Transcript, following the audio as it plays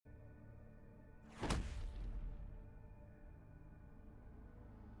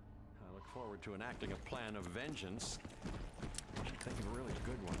forward to enacting a plan of vengeance. I should think of a really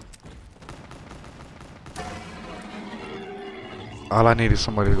good one. All I need is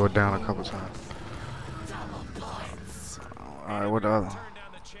somebody to go down a couple times. Alright, what the other?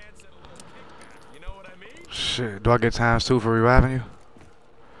 Shit, do I get ×2 for reviving you?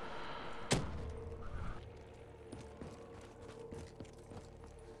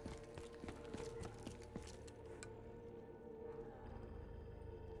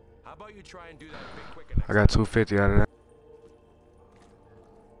 How about you try and do that a bit quicker? I got 250 out of that.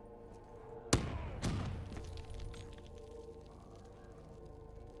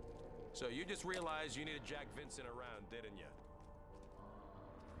 So you just realized you needed Jack Vincent around, didn't you?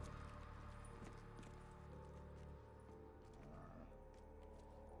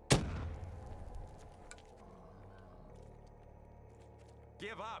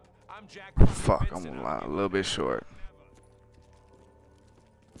 Give up. I'm Jack. Fuck, I'm a little bit short.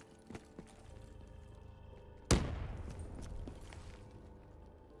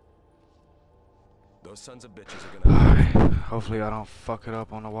 Those sons of bitches are gonna. Alright, hopefully I don't fuck it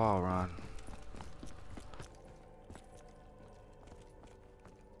up on the wall run.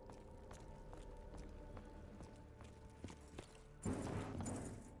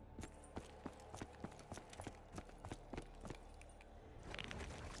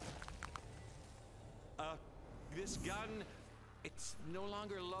 This gun, it's no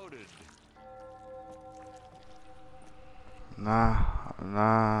longer loaded. Nah,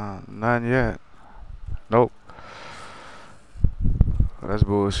 none yet. Nope. That's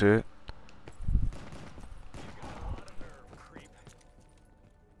bullshit.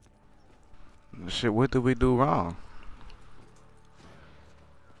 Shit, what did we do wrong?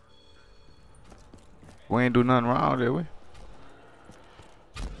 We ain't do nothing wrong, did we?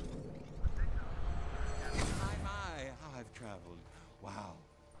 How I've traveled. Wow.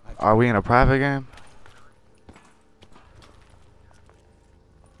 Are we in a private game?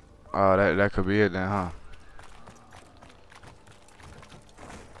 Oh, that could be it then, huh?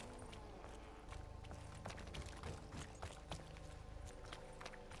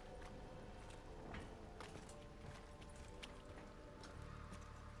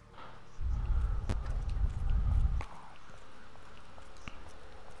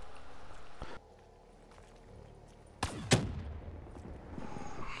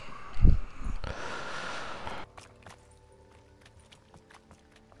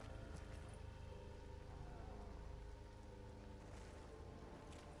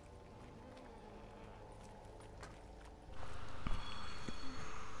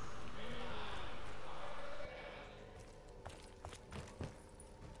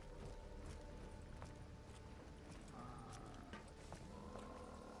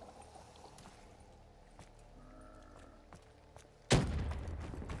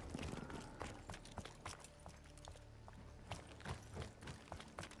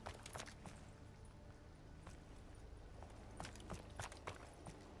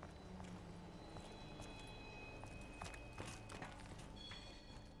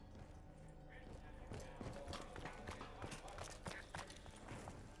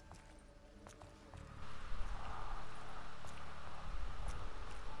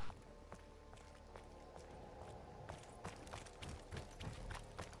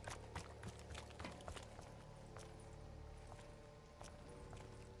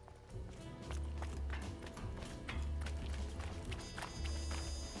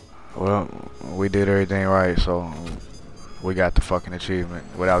 Well, we did everything right, so we got the fucking achievement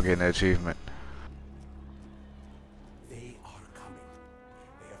without getting the achievement. They are coming.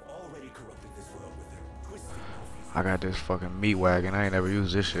 They have already corrupted this world with their twisted profits. I got this fucking meat wagon. I ain't never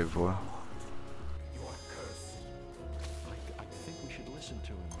used this shit before. You are cursed. I think we should listen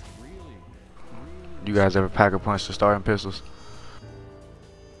to him. Really. You guys ever pack a punch to starting pistols?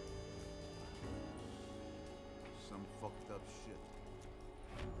 Some fucked up shit.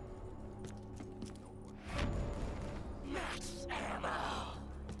 Max ammo.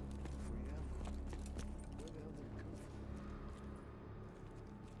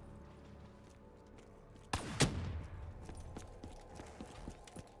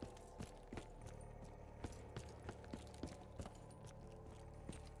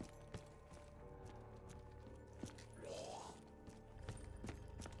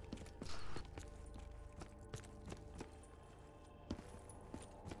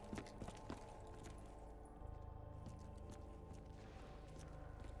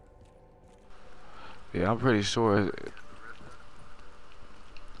 Yeah, I'm pretty sure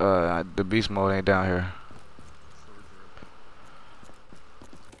the beast mode ain't down here.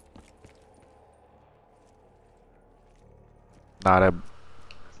 Nah,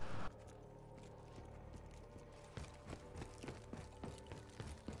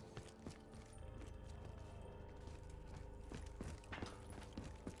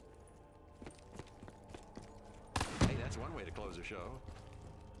 one way to close a show.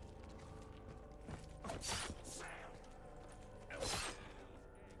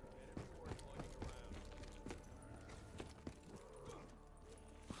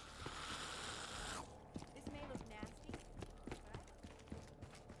 This may look nasty, but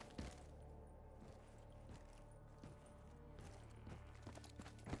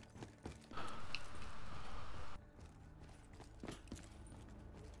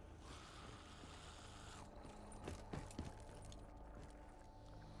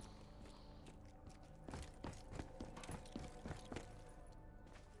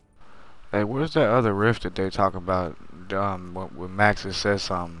Hey, where's that other rift that they talk about? When Max says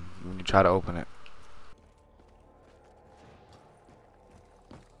something when you try to open it.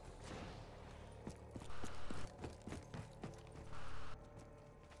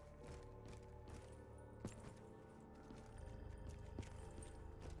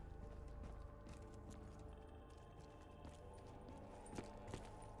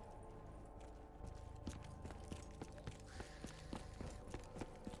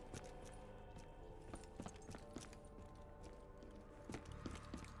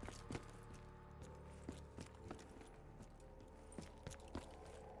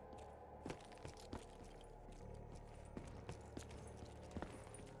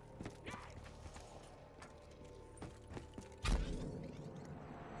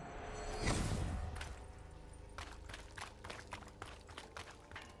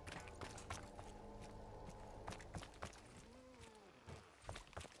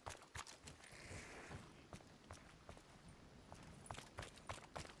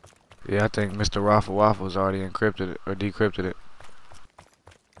 Yeah, I think Mr. Raffle Waffle's already encrypted it or decrypted it.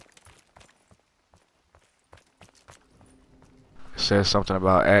 It says something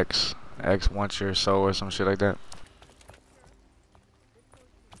about X wants your soul or some shit like that.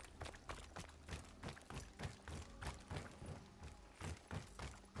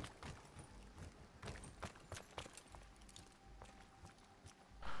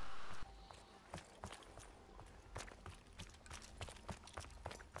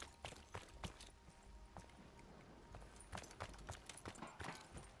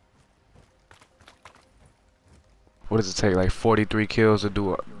 What does it take? Like 43 kills to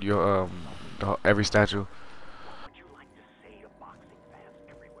do your every statue? Would you like to say to boxing fans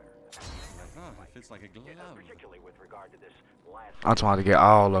everywhere? It fits like a glove. Particularly with regard to this last I'm trying to get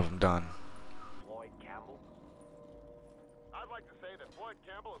all of them done. Floyd Campbell. I'd like to say that Floyd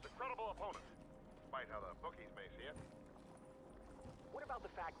Campbell is a credible opponent, despite how the bookies may see it. What about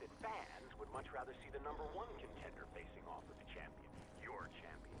the fact that fans would much rather see the #1 contender facing off with the champion, your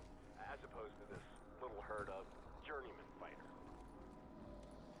champion, as opposed to this little herd of journeyman fighter?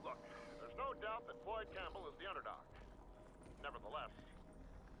 Look, there's no doubt that Floyd Campbell is the underdog. Nevertheless,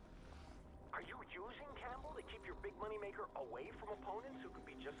 Are you using Campbell to keep your big money maker away from opponents who could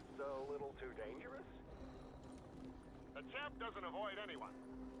be just a little too dangerous? the champ doesn't avoid anyone.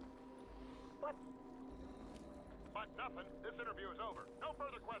 But But nothing. This interview is over. No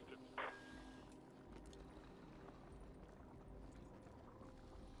further questions.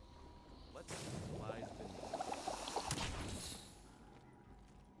 Let's lies beneath.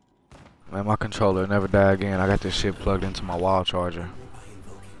 Man, my controller never die again. I got this shit plugged into my wall charger.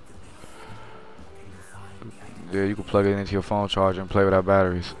 Yeah, you can plug it into your phone charger and play without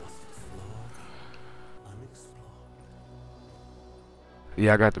batteries.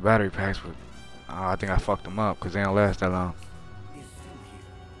 Yeah, I got the battery packs, but I think I fucked them up because they don't last that long.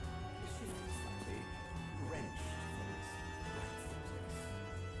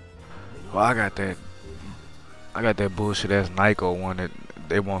 Well, I got that bullshit ass Nyko one that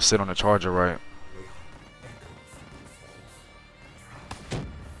they won't sit on the charger right.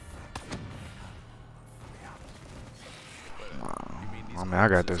 I mean, I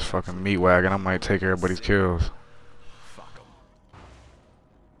got this fucking meat wagon. I might take everybody's kills. Fuck 'em.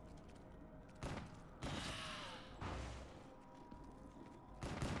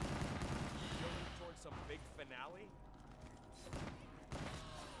 Going towards some big finale?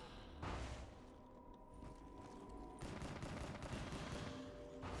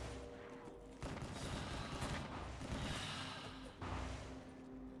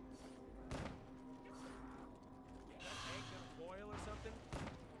 Boil or something?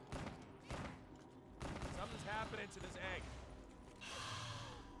 Something's happening to this egg.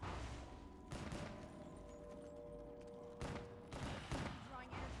 drawing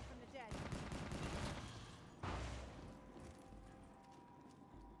energy from the dead.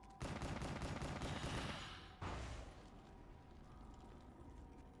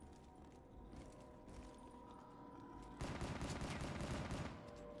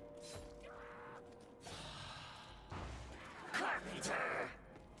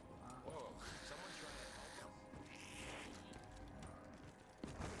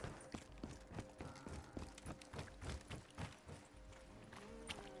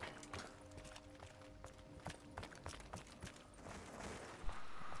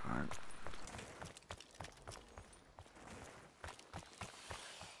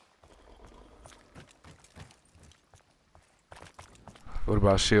 What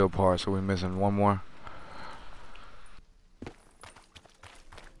about shield parts? Are we missing one more?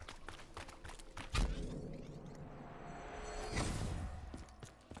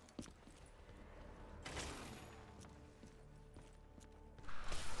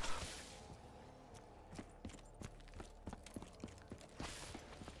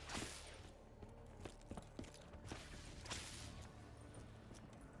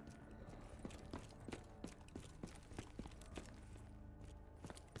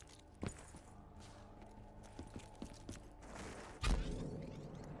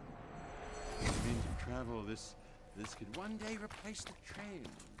 Means of travel, this could one day replace the train.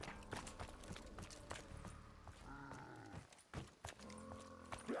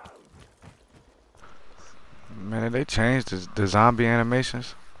 Man, did they changed the zombie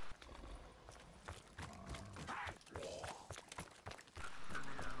animations?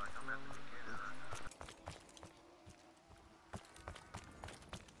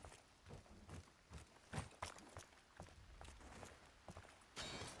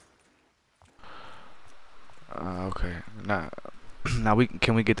 Okay. Now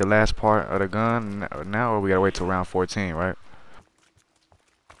can we get the last part of the gun now, or we gotta wait till round 14, right?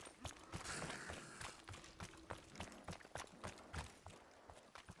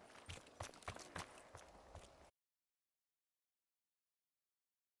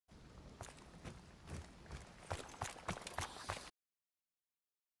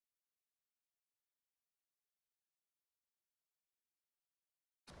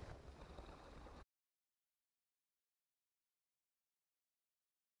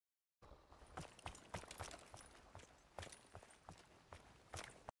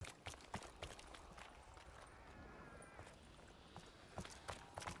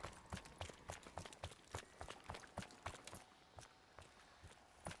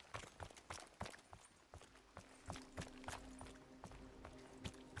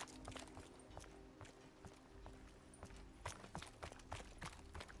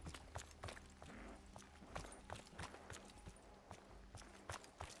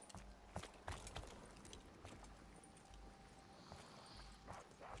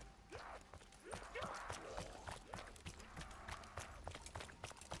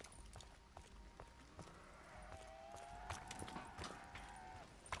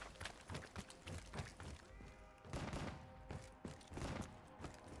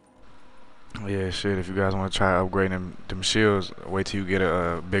 Yeah, shit, if you guys want to try upgrading them shields, wait till you get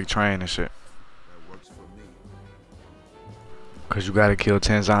a big train and shit. That works for me. Cause you gotta kill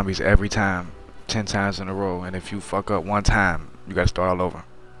 10 zombies every time, 10 times in a row, and if you fuck up one time, you gotta start all over.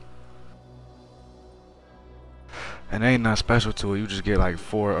 And there ain't nothing special to it, you just get like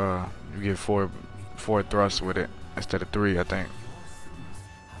four thrusts with it, instead of 3, I think.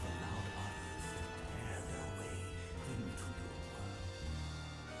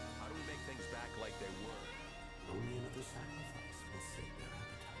 How do we make things back like they were? Only another sacrifice will save their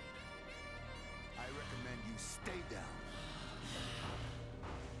appetite. I recommend you stay down.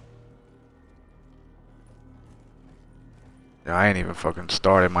 Yeah, I ain't even fucking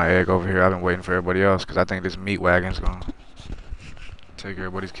started my egg over here. I've been waiting for everybody else, cause I think this meat wagon's gonna take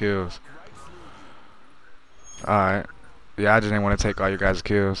everybody's kills. Alright. Yeah, I just didn't want to take all you guys'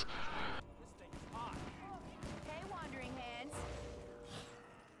 kills. Hey, wandering hands.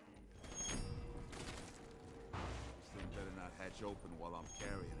 This thing better not hatch open while I'm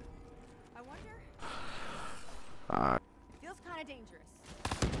carrying it. I wonder. Alright. Feels kind of dangerous.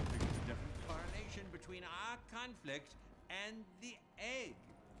 There's a different correlation between our conflict and the egg.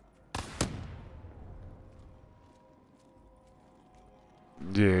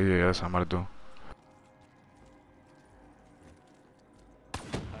 Yeah, that's what I'm about to do.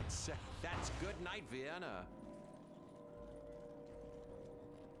 That's good night, Vienna.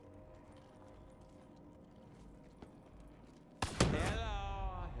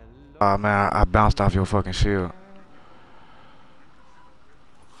 Hello. Oh man, I bounced off your fucking shield.